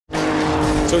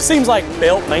So it seems like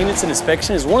belt maintenance and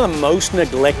inspection is one of the most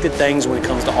neglected things when it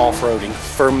comes to off-roading.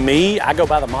 For me, I go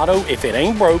by the motto, if it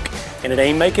ain't broke and it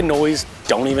ain't making noise,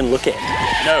 don't even look at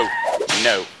it.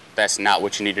 No, that's not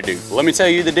what you need to do. Let me tell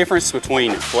you the difference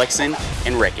between Flexin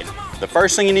and Wreckin. The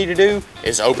first thing you need to do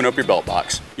is open up your belt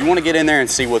box. You want to get in there and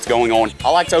see what's going on.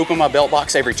 I like to open my belt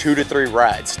box every 2 to 3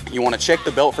 rides. You want to check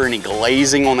the belt for any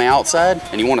glazing on the outside,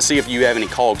 and you want to see if you have any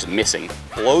cogs missing.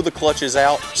 Blow the clutches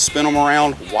out, spin them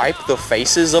around, wipe the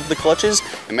faces of the clutches,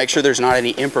 and make sure there's not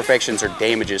any imperfections or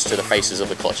damages to the faces of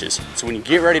the clutches. So when you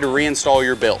get ready to reinstall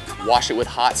your belt, wash it with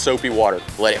hot soapy water.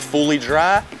 Let it fully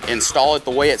dry, install it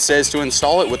the way it says to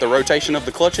install it with the rotation of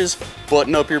the clutches,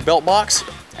 button up your belt box,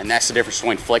 and that's the difference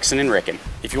between flexing and wrecking.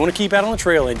 If you want to keep out on the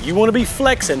trail and you want to be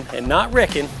flexing and not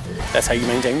wrecking, that's how you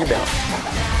maintain your belt.